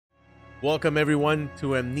Welcome everyone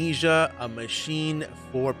to Amnesia, a machine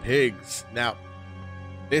for pigs. Now,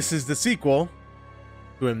 this is the sequel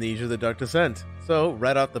to Amnesia: The Dark Descent. So,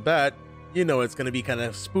 right off the bat, you know it's gonna be kind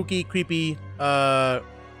of spooky, creepy. It's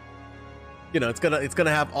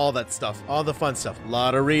gonna have all that stuff, all the fun stuff. A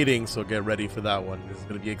lot of reading, so get ready for that one. This is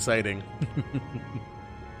gonna be exciting.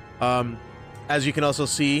 As you can also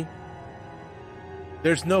see,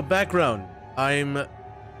 there's no background. I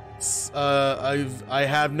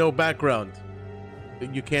have no background.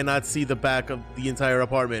 You cannot see the back of the entire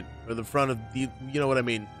apartment or the front of the, you know what I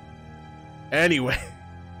mean. Anyway,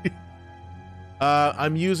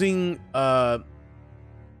 I'm using a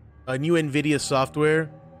new NVIDIA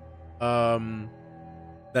software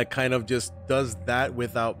that kind of just does that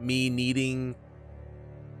without me needing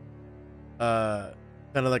kind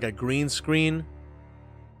of like a green screen.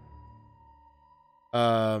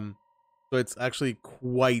 So it's actually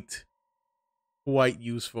quite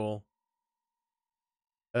useful.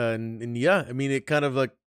 And yeah, I mean, it kind of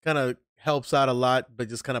helps out a lot, but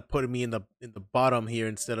just kind of putting me in the bottom here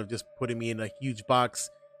instead of just putting me in a huge box.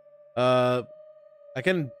 I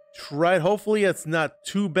can try it. Hopefully it's not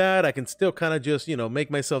too bad. I can still kind of just, make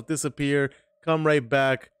myself disappear, come right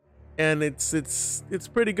back, and it's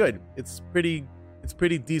pretty good. It's pretty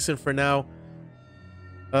decent for now.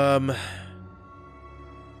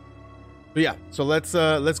 But yeah, so let's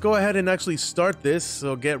go ahead and actually start this.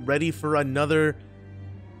 So get ready for another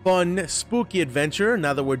fun, spooky adventure.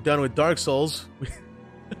 Now that we're done with Dark Souls,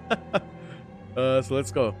 so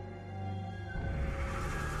let's go.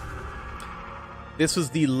 This was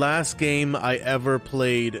the last game I ever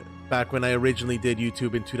played back when I originally did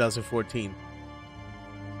YouTube in 2014.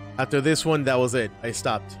 After this one, that was it. I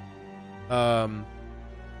stopped.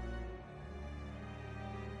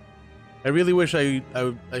 I really wish I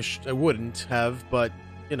wouldn't have, but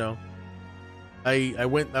I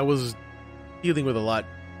was dealing with a lot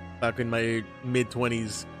back in my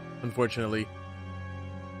mid-20s, unfortunately.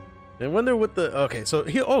 I wonder what okay, so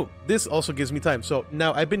here, this also gives me time. So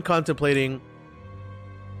now I've been contemplating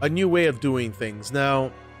a new way of doing things.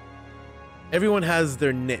 Now, everyone has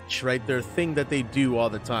their niche, right? Their thing that they do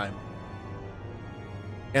all the time.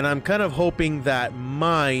 And I'm kind of hoping that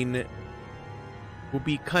mine will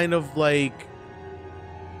be kind of like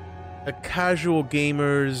a casual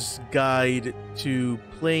gamer's guide to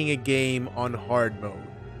playing a game on hard mode.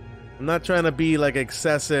 I'm not trying to be like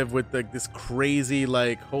excessive with like this crazy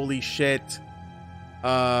like holy shit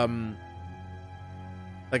like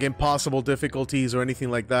impossible difficulties or anything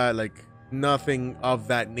like that. Like nothing of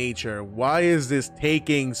that nature. Why is this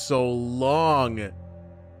taking so long?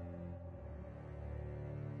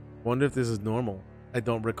 Wonder if this is normal. I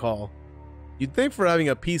don't recall. You'd think for having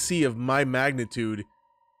a PC of my magnitude.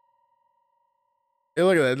 Hey,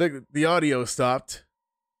 look at that. Look, the audio stopped.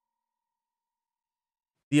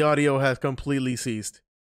 The audio has completely ceased.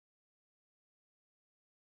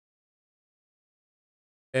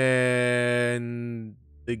 And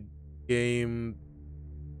the game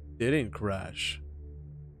didn't crash.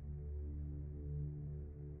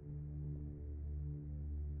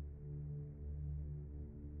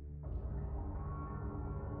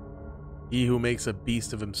 He who makes a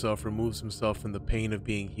beast of himself removes himself from the pain of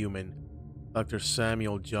being human. Dr.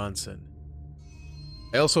 Samuel Johnson.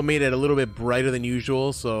 I also made it a little bit brighter than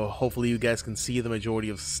usual, so hopefully you guys can see the majority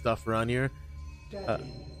of stuff around here. Daddy.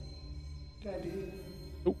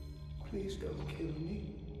 Oh. Please don't kill me.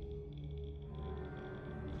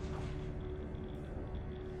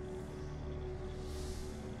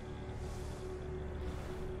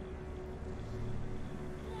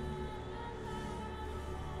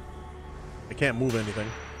 I can't move anything.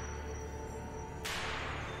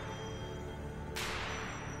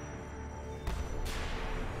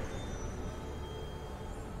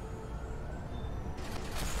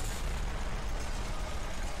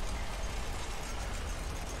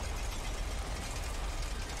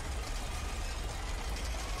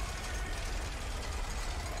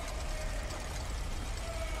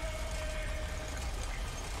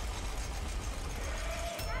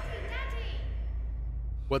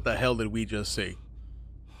 What the hell did we just see?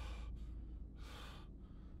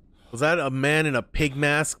 Was that a man in a pig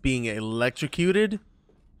mask being electrocuted?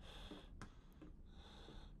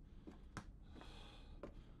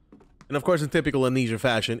 And of course, in typical Amnesia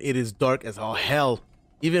fashion, it is dark as all hell,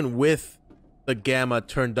 even with the gamma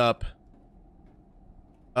turned up.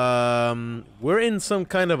 We're in some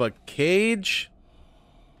kind of a cage.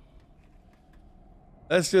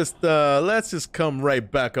 Let's just come right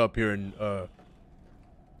back up here and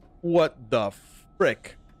what the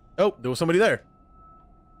frick? Oh, there was somebody there.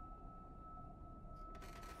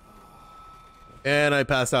 And I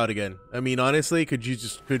passed out again. I mean, honestly,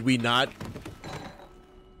 could we not?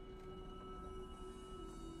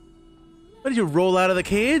 What, did you roll out of the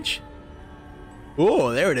cage?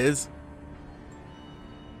 Oh, there it is.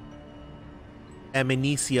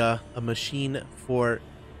 Amnesia, a machine for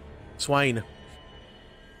swine.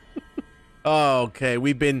 Oh, okay,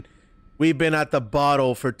 we've been at the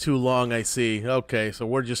bottle for too long, I see. Okay, so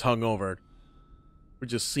we're just hungover. We're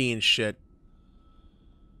just seeing shit.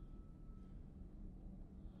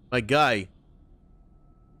 My guy.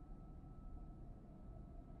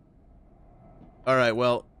 Alright,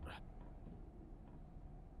 well.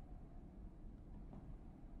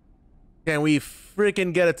 Can we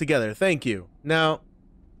freaking get it together? Thank you. Now,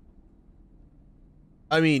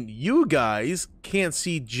 I mean, you guys can't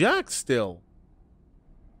see Jack still.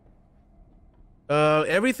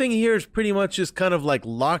 Everything here is pretty much just kind of like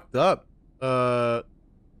locked up.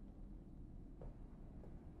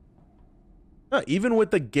 Even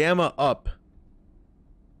with the gamma up.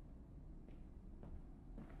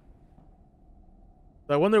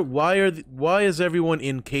 I wonder why is everyone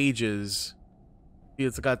in cages? See,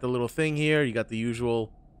 it's got the little thing here. You got the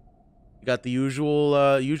usual.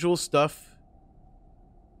 Usual stuff.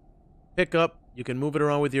 Pick up. You can move it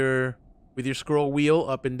around with your scroll wheel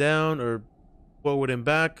up and down or forward and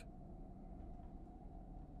back.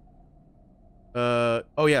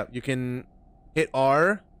 Oh yeah, you can hit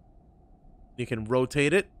R. You can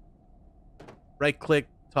rotate it. Right click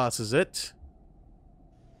tosses it.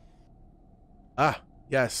 Ah,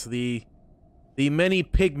 yes, the many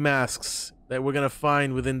pig masks that we're gonna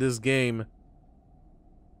find within this game.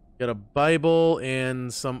 Got a Bible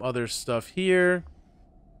and some other stuff here.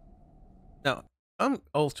 Now, I'm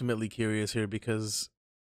ultimately curious here because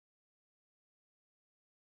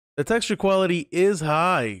the texture quality is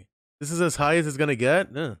high. This is as high as it's gonna get.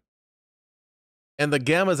 And the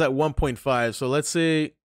gamma's at 1.5, so let's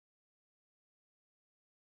see.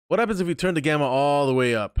 What happens if we turn the gamma all the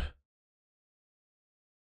way up?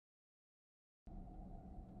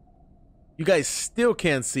 You guys still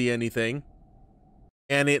can't see anything.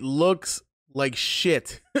 And it looks like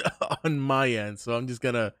shit on my end, so I'm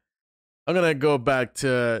gonna go back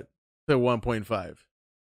to 1.5.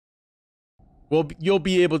 Well, you'll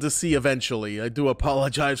be able to see eventually. I do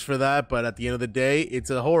apologize for that, but at the end of the day, it's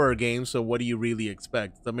a horror game, so what do you really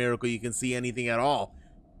expect? It's a miracle you can see anything at all.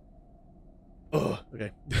 Oh,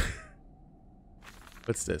 okay.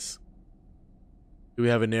 What's this? Do we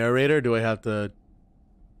have a narrator? Do I have to...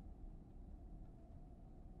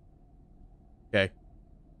 Okay.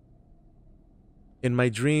 In my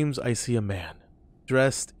dreams, I see a man,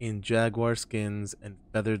 dressed in jaguar skins and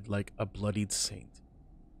feathered like a bloodied saint.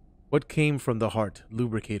 What came from the heart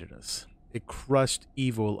lubricated us. It crushed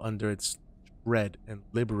evil under its tread and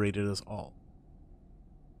liberated us all.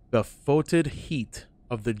 The foetid heat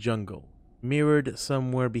of the jungle mirrored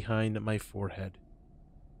somewhere behind my forehead.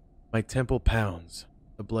 My temple pounds.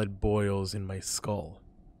 The blood boils in my skull.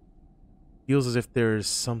 Feels as if there is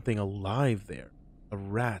something alive there. A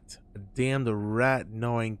rat. A damned rat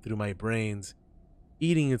gnawing through my brains,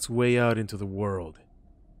 eating its way out into the world.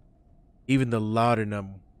 Even the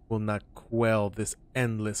laudanum will not quell this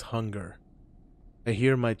endless hunger. I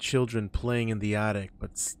hear my children playing in the attic,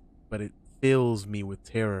 but it fills me with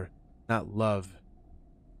terror, not love.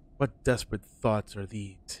 What desperate thoughts are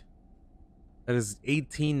these? That is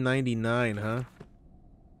 1899, huh?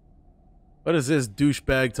 What is this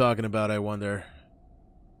douchebag talking about, I wonder?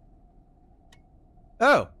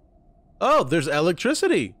 Oh! Oh, there's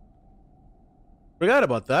electricity! Forgot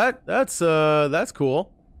about that. That's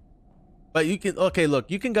cool. But you can, okay, look,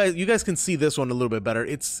 you guys can see this one a little bit better.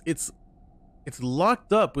 It's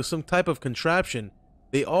locked up with some type of contraption.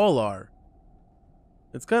 They all are.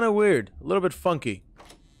 It's kind of weird, a little bit funky.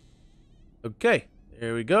 Okay,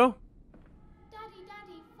 there we go. Daddy,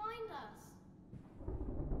 find us.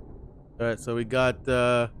 All right, so we got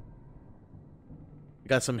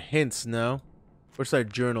some hints now. Where's our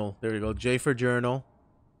journal? There we go. J for journal.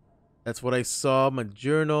 That's what I saw. My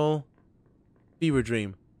journal. Fever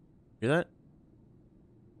dream. Hear that?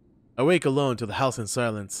 Awake alone to the house in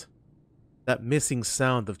silence. That missing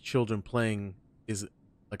sound of children playing is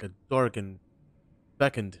like a darkened,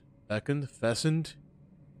 fastened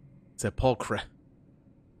sepulchre.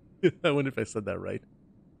 I wonder if I said that right.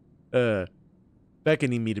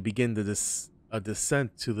 Beckoning me to begin a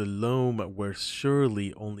descent to the loam where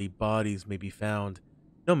surely only bodies may be found.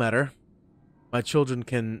 No matter. My children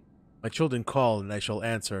call and I shall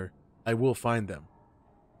answer. I will find them.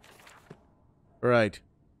 Right.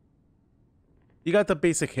 You got the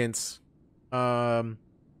basic hints. Right.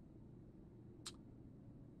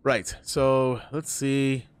 So let's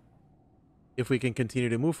see. if we can continue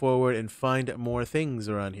to move forward and find more things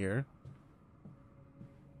around here.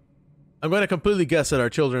 I'm going to completely guess that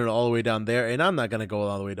our children are all the way down there, and I'm not going to go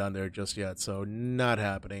all the way down there just yet, so not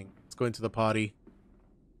happening. Let's go into the potty.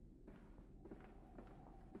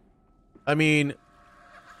 I mean...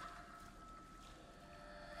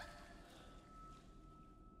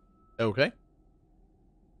 Okay.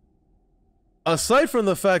 Aside from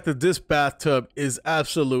the fact that this bathtub is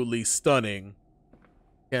absolutely stunning.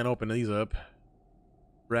 Can't open these up.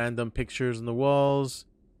 Random pictures on the walls.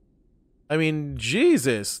 I mean,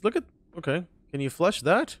 Jesus. Look at... Okay. Can you flush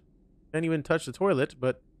that? Can't even touch the toilet,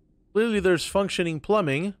 but clearly there's functioning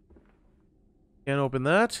plumbing. Can't open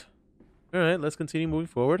that. Alright, let's continue moving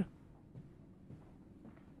forward.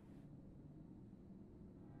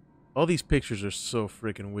 All these pictures are so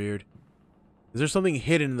freaking weird. Is there something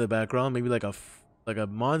hidden in the background? Maybe like a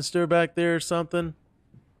monster back there or something?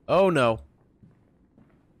 Oh no.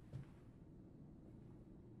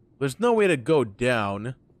 There's no way to go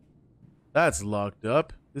down. That's locked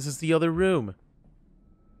up. This is the other room.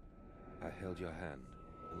 I held your hand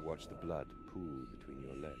and watched the blood pool between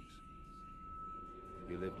your legs.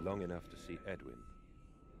 You lived long enough to see Edwin,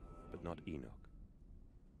 but not Enoch.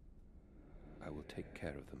 I will take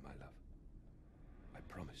care of them, my love. I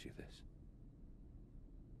promise you this.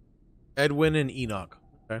 Edwin and Enoch.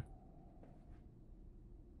 Okay.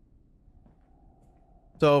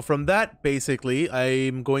 So from that, basically,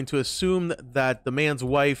 I'm going to assume that the man's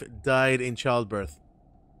wife died in childbirth.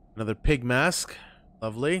 Another pig mask.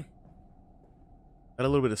 Lovely. Got a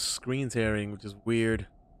little bit of screen tearing, which is weird.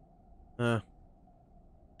 Turn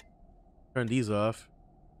these off.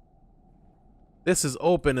 This is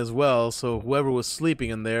open as well, so whoever was sleeping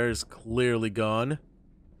in there is clearly gone.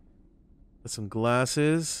 Got some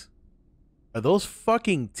glasses. Are those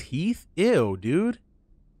fucking teeth? Ew, dude.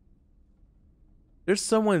 There's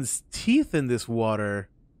someone's teeth in this water.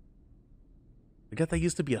 I forgot that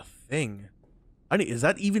used to be a thing. Is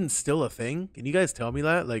that even still a thing? Can you guys tell me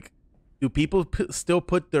that? Like, do people still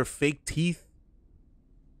put their fake teeth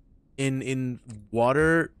in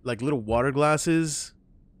water, like little water glasses,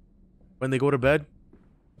 when they go to bed?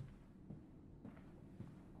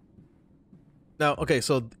 Now, okay,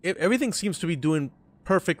 so everything seems to be doing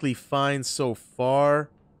perfectly fine so far.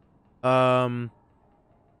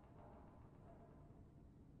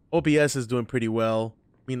 OBS is doing pretty well.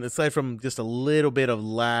 I mean, aside from just a little bit of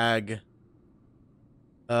lag.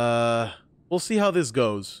 We'll see how this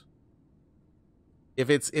goes. If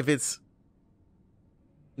it's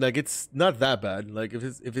like, it's not that bad. Like,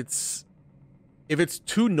 if it's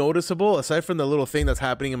too noticeable, aside from the little thing that's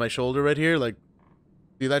happening in my shoulder right here, like,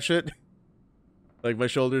 see that shit? Like, my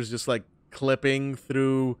shoulder's just like clipping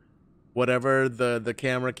through whatever the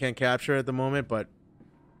camera can capture at the moment, but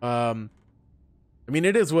I mean,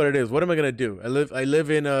 it is what it is. What am I gonna do? I live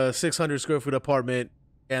in a 600 square foot apartment,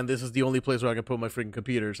 and this is the only place where I can put my freaking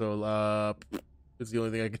computer. So it's the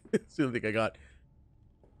only thing it's the only thing I got.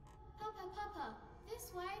 Papa,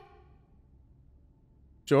 this way.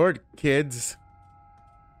 Sure, kids.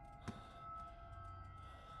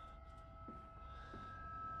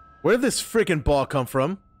 Where did this freaking ball come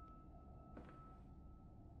from?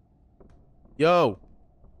 Yo,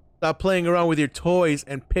 stop playing around with your toys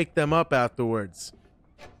and pick them up afterwards.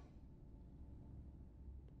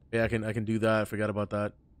 Yeah, I can do that. I forgot about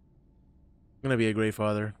that. I'm gonna be a great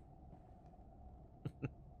father.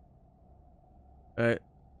 Alright.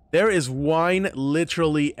 There is wine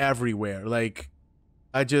literally everywhere. Like,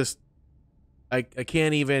 I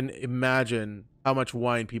can't even imagine how much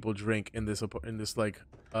wine people drink in this like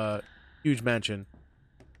huge mansion.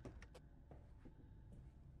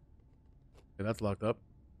 Okay, that's locked up.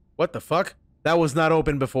 What the fuck? That was not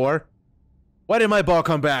open before. Why did my ball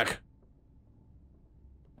come back?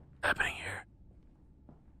 What's happening here?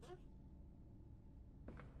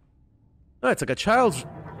 Oh, it's like a child's...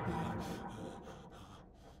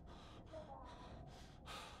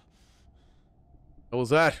 What was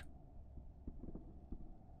that?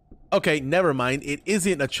 Okay, never mind. It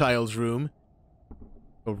isn't a child's room.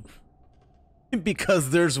 Oh.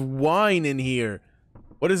 Because there's wine in here.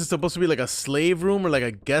 What is it supposed to be, like a slave room or like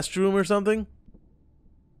a guest room or something?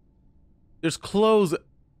 There's clothes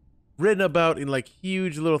written about in like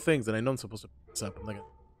huge little things, and I know I'm supposed to pick this up. I'm like,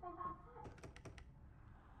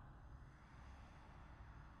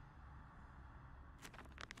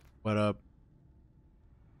 what up?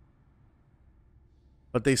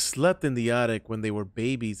 But they slept in the attic when they were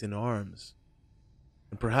babies in arms.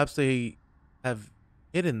 And perhaps they have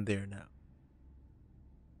hidden there now.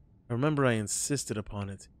 I remember I insisted upon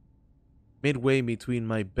it. Midway between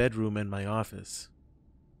my bedroom and my office.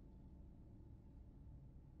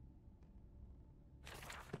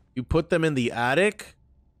 You put them in the attic.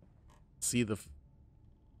 See the,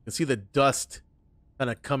 you can see the dust kind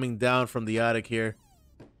of coming down from the attic here.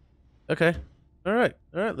 Okay. All right.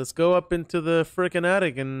 All right. Let's go up into the frickin'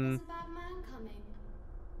 attic and. There's a bad man coming.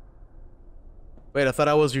 Wait, I thought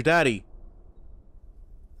I was your daddy.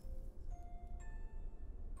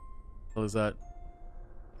 What was that?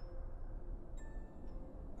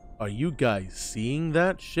 Are you guys seeing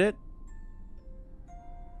that shit?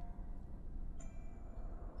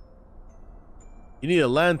 You need a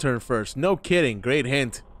lantern first. No kidding. Great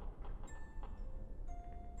hint.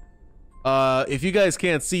 If you guys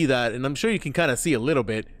can't see that, and I'm sure you can kind of see a little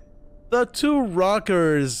bit, the two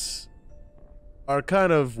rockers are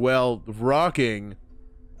kind of, well, rocking.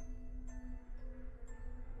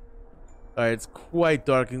 Alright, it's quite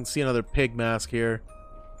dark. You can see another pig mask here.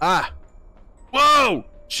 Ah! Whoa!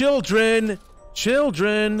 Children!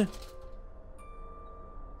 Children!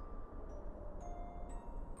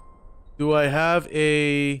 Do I have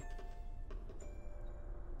a...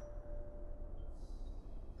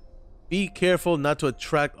 Be careful not to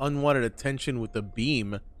attract unwanted attention with the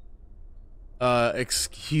beam.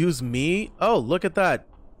 Excuse me? Oh, look at that.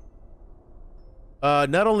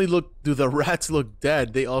 Not only do the rats look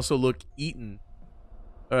dead, they also look eaten.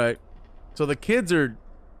 Alright. So the kids are...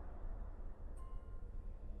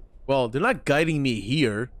 Well, they're not guiding me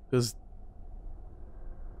here, because...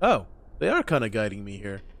 Oh, they are kind of guiding me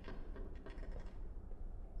here.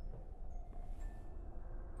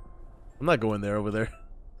 I'm not going there over there.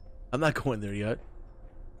 I'm not going there yet.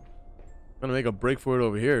 I'm gonna make a break for it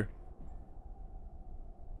over here.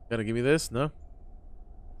 Gotta give me this? No?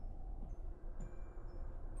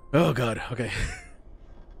 Oh god, okay.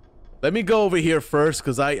 Let me go over here first,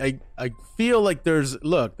 because I feel like there's...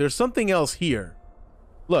 Look, there's something else here.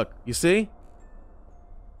 Look, you see?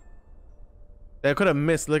 I could have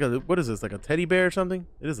missed, like, a... What is this, like a teddy bear or something?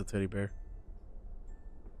 It is a teddy bear.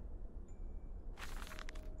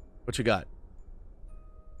 What you got?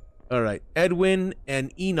 Alright, Edwin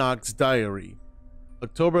and Enoch's diary.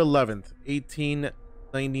 October 11th,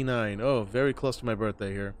 1899. Oh, very close to my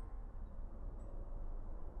birthday here.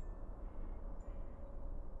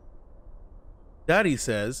 Daddy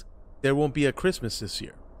says there won't be a Christmas this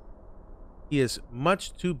year. He is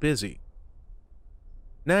much too busy.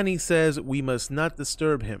 Nanny says we must not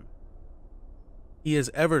disturb him. He is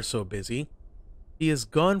ever so busy. He is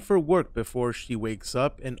gone for work before she wakes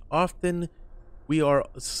up, and often we are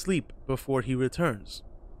asleep before he returns.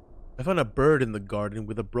 I found a bird in the garden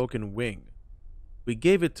with a broken wing. We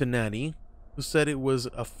gave it to Nanny, who said it was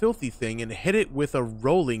a filthy thing and hit it with a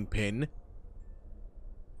rolling pin.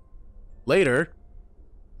 Later,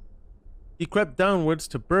 he crept downwards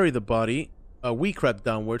to bury the body. We crept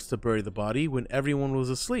downwards to bury the body when everyone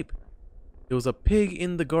was asleep. There was a pig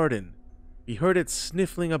in the garden. We heard it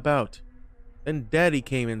sniffling about. Then Daddy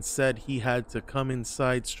came and said he had to come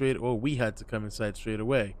inside straight, or we had to come inside straight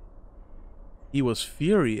away. He was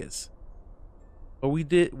furious. But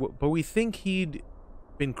we think he'd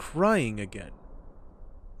been crying again.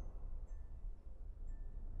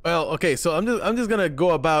 Well, okay, so I'm just gonna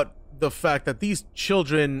go about the fact that these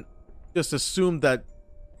children just assumed that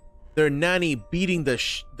their nanny beating the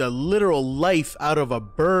literal life out of a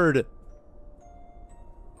bird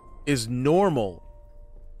is normal.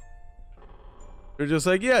 They're just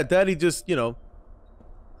like, yeah, Daddy just, you know,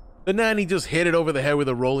 the nanny just hit it over the head with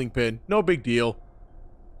a rolling pin. No big deal.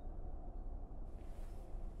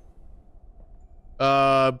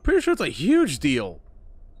 Pretty sure it's a huge deal.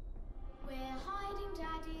 We're hiding,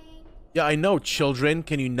 Daddy. Yeah, I know, children.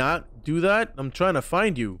 Can you not do that? I'm trying to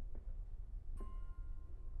find you.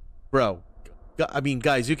 Bro, I mean,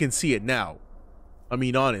 guys, you can see it now. I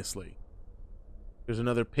mean, honestly. There's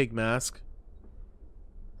another pig mask.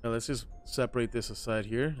 Now, let's just separate this aside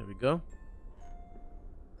here. There we go.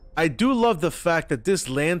 I do love the fact that this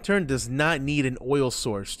lantern does not need an oil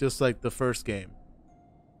source, just like the first game.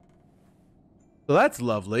 So that's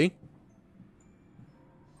lovely.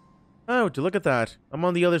 Oh, would you look at that? I'm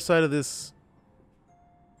on the other side of this.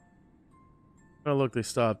 Oh, look, they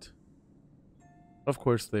stopped. Of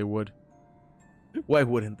course they would. Why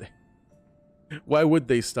wouldn't they? Why would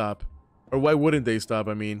they stop? Or why wouldn't they stop,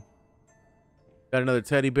 I mean? Got another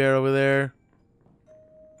teddy bear over there.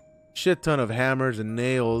 Shit ton of hammers and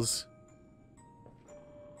nails.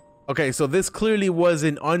 Okay, so this clearly was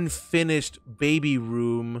an unfinished baby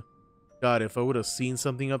room. God, if I would have seen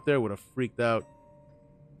something up there, I would have freaked out.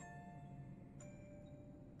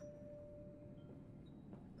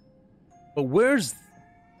 But where's...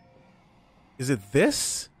 Is it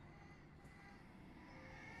this?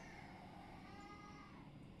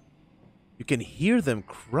 You can hear them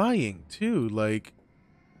crying, too, like...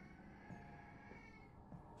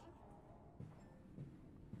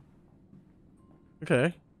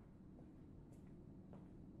 Okay.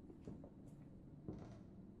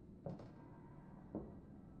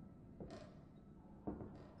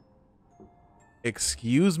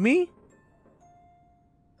 Excuse me?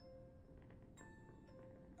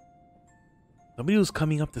 Somebody was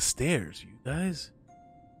coming up the stairs, you guys.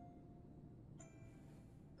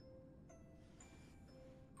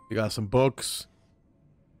 We got some books.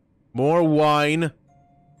 More wine.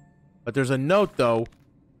 But there's a note, though.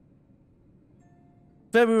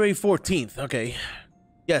 February 14th. Okay.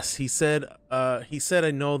 Yes, he said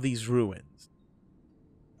I know these ruins.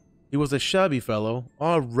 He was a shabby fellow,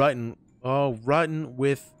 all rotten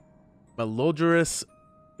with malodorous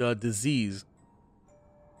disease.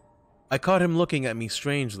 I caught him looking at me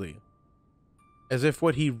strangely, as if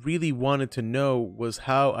what he really wanted to know was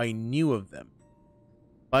how I knew of them.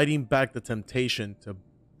 Fighting back the temptation to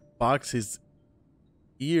box his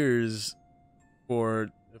ears for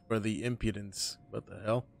the impudence. What the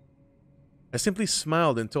hell? I simply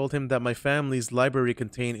smiled and told him that my family's library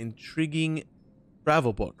contained intriguing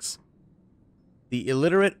travel books. The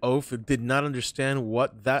illiterate oaf did not understand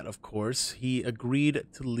what that, of course. He agreed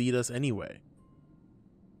to lead us anyway.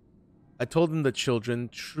 I told him the children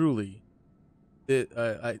truly.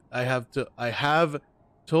 I have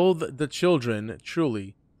told the children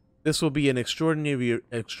truly. This will be an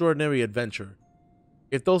extraordinary adventure.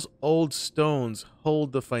 If those old stones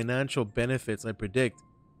hold the financial benefits I predict,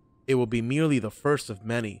 it will be merely the first of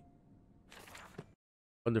many.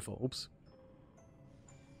 Wonderful. Oops.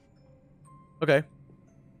 Okay.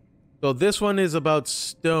 So this one is about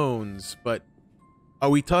stones, but are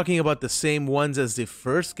we talking about the same ones as the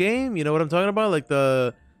first game? You know what I'm talking about?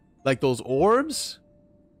 Like those orbs?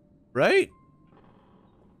 Right?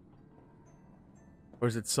 Or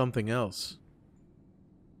is it something else?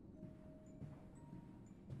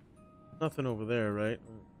 Nothing over there, right?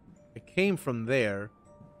 It came from there.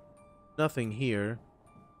 Nothing here.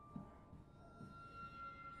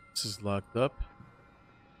 This is locked up.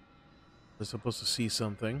 They're supposed to see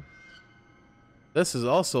something. This is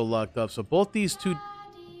also locked up, so both these two...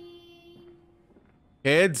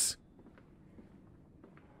 Kids!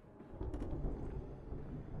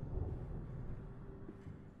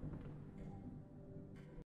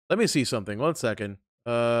 Let me see something. 1 second.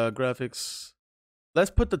 Graphics. Let's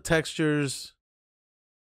put the textures...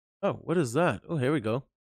 Oh, what is that? Oh, here we go.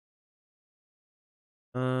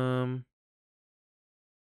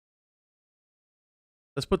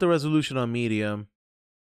 Let's put the resolution on medium.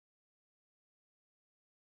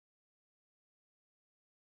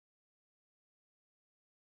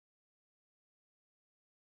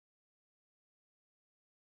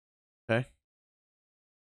 Okay.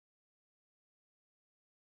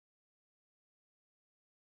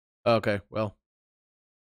 Okay, well.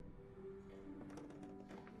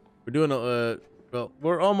 We're doing well,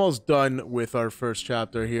 we're almost done with our first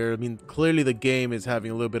chapter here. I mean, clearly the game is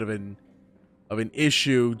having a little bit of an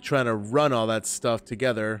issue trying to run all that stuff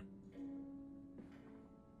together.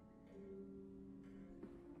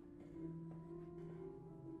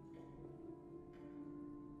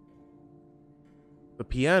 The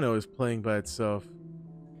piano is playing by itself.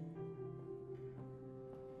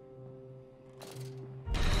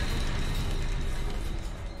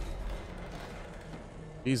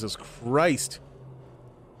 Jesus Christ.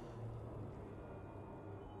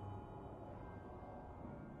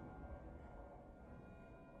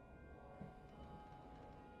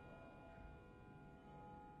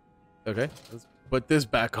 Okay, let's put this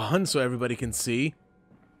back on so everybody can see.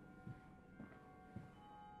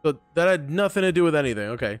 So that had nothing to do with anything.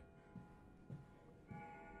 Okay.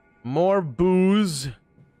 More booze.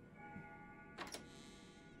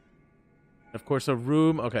 Of course, a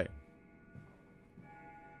room. Okay.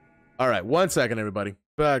 Alright, 1 second, everybody.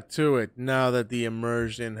 Back to it now that the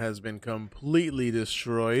immersion has been completely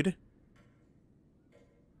destroyed.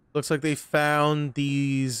 Looks like they found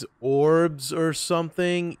these orbs or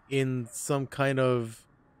something in some kind of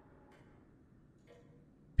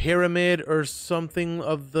pyramid or something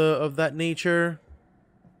of that nature.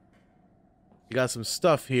 You got some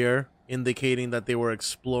stuff here indicating that they were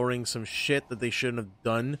exploring some shit that they shouldn't have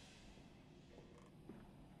done.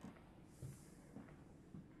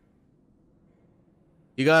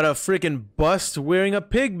 You got a freaking bust wearing a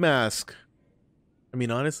pig mask. I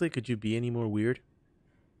mean, honestly, could you be any more weird?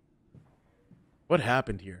 What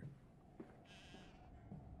happened here?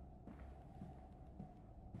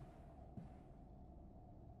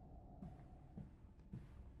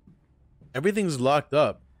 Everything's locked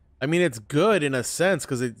up. I mean, it's good in a sense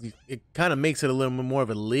because it kind of makes it a little bit more of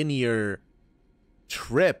a linear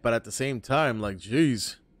trip, but at the same time, like,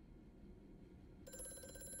 jeez.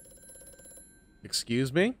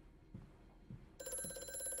 Excuse me?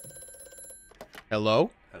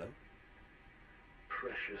 Hello? Hello?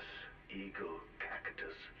 Precious eagle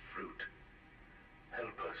cactus fruit.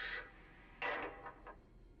 Help us.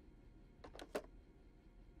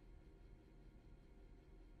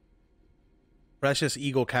 Precious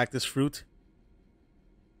eagle cactus fruit?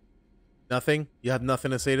 Nothing? You have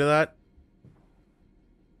nothing to say to that?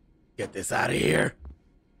 Get this out of here.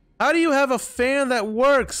 How do you have a fan that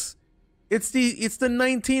works? It's the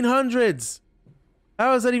 1900s.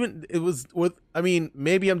 How is that even? It was with. I mean,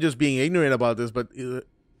 maybe I'm just being ignorant about this, but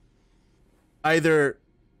either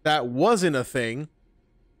that wasn't a thing,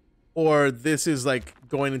 or this is like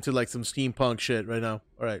going into like some steampunk shit right now.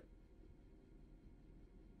 All right.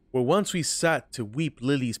 Where once we sat to weep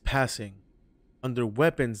Lily's passing, under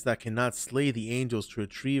weapons that cannot slay the angels to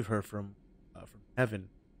retrieve her from heaven.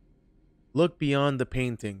 Look beyond the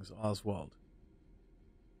paintings, Oswald.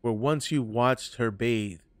 Where once you watched her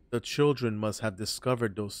bathe, the children must have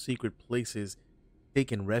discovered those secret places,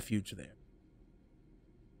 taken refuge there.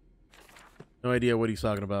 No idea what he's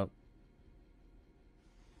talking about.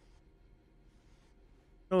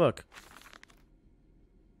 Oh, look.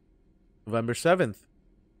 November 7th.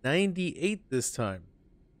 98 this time.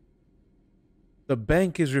 The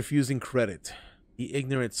bank is refusing credit. The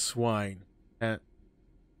ignorant swine.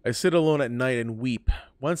 I sit alone at night and weep.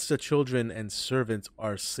 Once the children and servants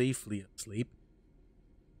are safely asleep,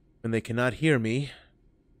 when they cannot hear me,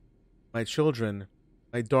 my children,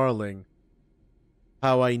 my darling,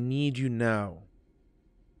 how I need you now.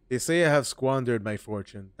 They say I have squandered my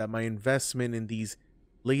fortune, that my investment in these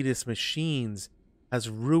latest machines has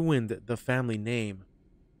ruined the family name.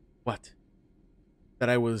 What? That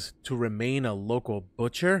I was to remain a local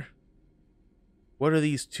butcher? What are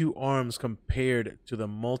these two arms compared to the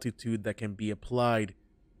multitude that can be applied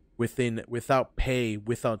without pay,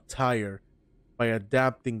 without tire, by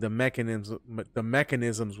adapting the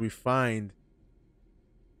mechanisms we find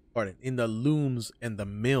in the looms and the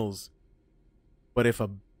mills? But if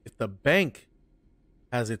the bank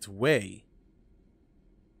has its way,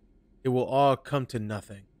 it will all come to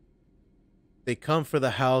nothing. They come for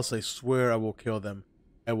the house, I swear I will kill them.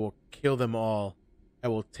 I will kill them all. I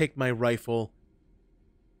will take my rifle.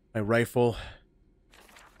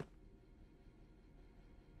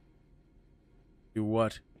 Do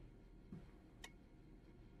what?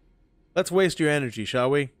 Let's waste your energy, shall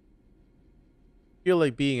we? Feel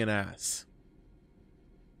like being an ass.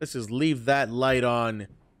 Let's just leave that light on.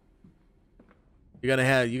 You're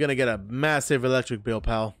gonna get a massive electric bill,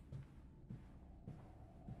 pal.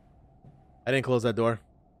 I didn't close that door.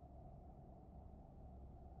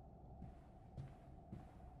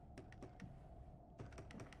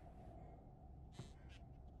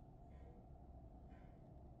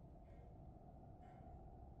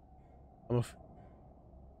 I'm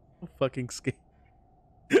fucking scared.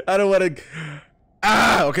 I don't want to.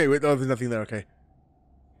 Ah! Okay, wait. Oh, there's nothing there. Okay.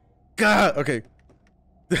 God! Okay.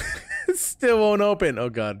 Still won't open. Oh,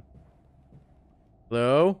 God.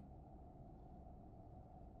 Hello?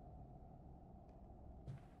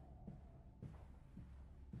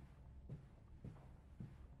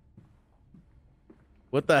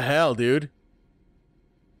 What the hell, dude?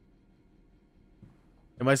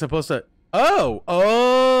 Am I supposed to... Oh!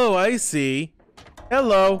 Oh, I see.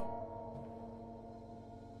 Hello.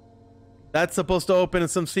 That's supposed to open in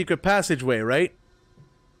some secret passageway, right?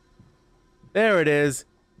 There it is.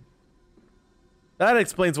 That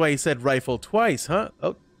explains why he said rifle twice, huh?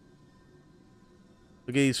 Oh. Look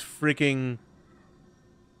at these freaking...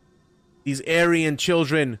 These Aryan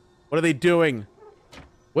children. What are they doing?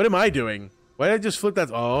 What am I doing? Why did I just flip that?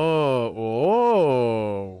 Oh.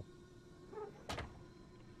 Oh.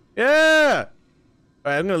 Yeah!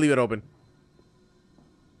 Alright, I'm gonna leave it open.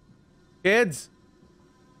 Kids?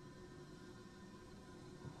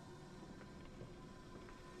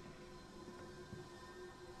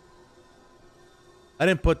 I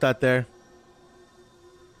didn't put that there.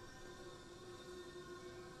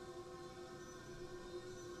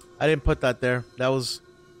 I didn't put that there. That was...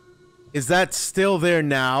 Is that still there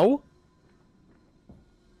now?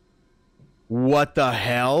 What the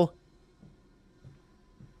hell?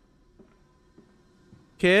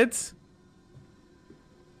 Kids?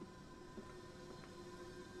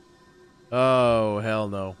 Oh, hell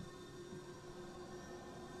no.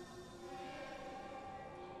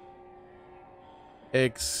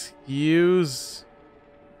 Excuse...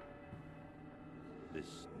 This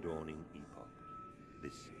dawning epoch,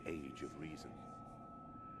 this age of reason,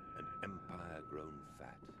 an empire grown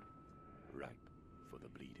fat, ripe for the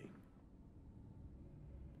bleeding.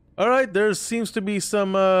 Alright, there seems to be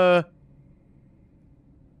some,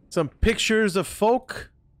 some pictures of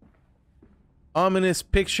folk. Ominous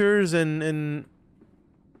pictures and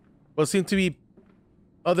what seem to be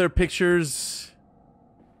other pictures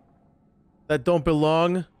that don't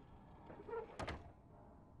belong.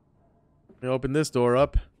 Let me open this door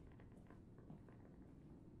up.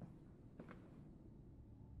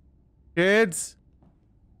 Kids.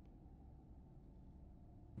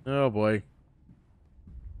 Oh boy.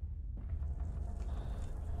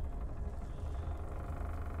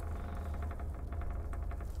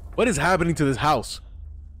 What is happening to this house?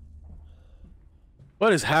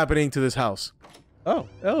 What is happening to this house? Oh,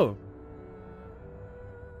 oh.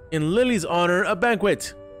 In Lily's honor, a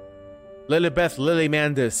banquet. Lilibeth Lily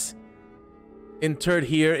Mandis. Interred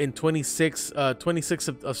here in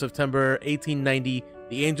 26th of September 1890.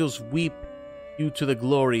 The angels weep you to the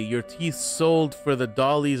glory. Your teeth sold for the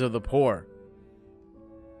dollies of the poor.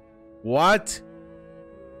 What?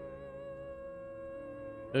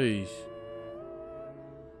 Eesh.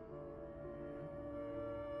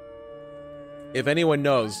 If anyone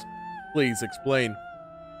knows, please explain.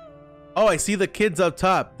 Oh, I see the kids up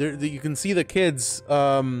top. There, you can see the kids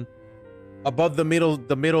above the middle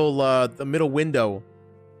window.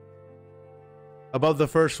 Above the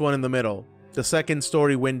first one in the middle. The second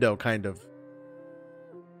story window, kind of. Is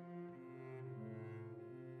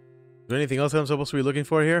there anything else I'm supposed to be looking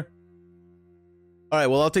for here? All right,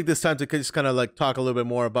 well, I'll take this time to just kind of like talk a little bit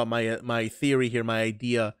more about my theory here, my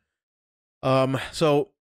idea.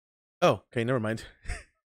 So, oh, okay, never mind.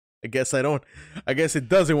 I guess I don't. I guess it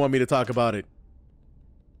doesn't want me to talk about it.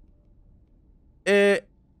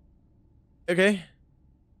 Okay.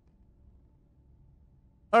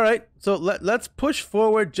 All right, so let's push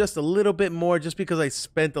forward just a little bit more, just because I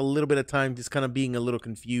spent a little bit of time just kind of being a little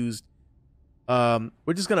confused.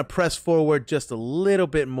 We're just gonna press forward just a little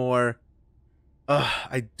bit more.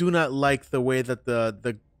 I do not like the way that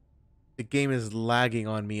the game is lagging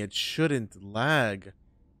on me. It shouldn't lag.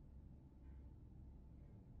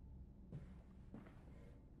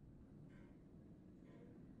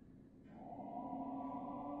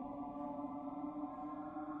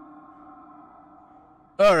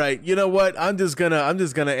 All right, you know what? I'm just gonna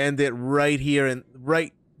end it right here and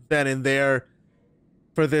right then and there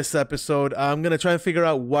for this episode. I'm gonna try and figure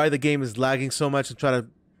out why the game is lagging so much and try to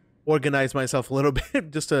organize myself a little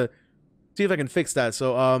bit just to see if I can fix that.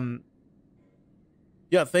 So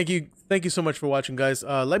yeah, thank you so much for watching, guys.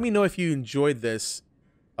 Let me know if you enjoyed this.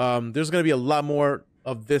 There's gonna be a lot more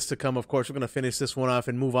of this to come. Of course, we're gonna finish this one off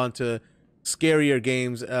and move on to scarier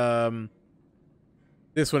games.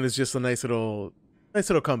 This one is just a nice little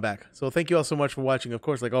comeback. So thank you all so much for watching. Of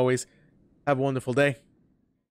course, like always, have a wonderful day.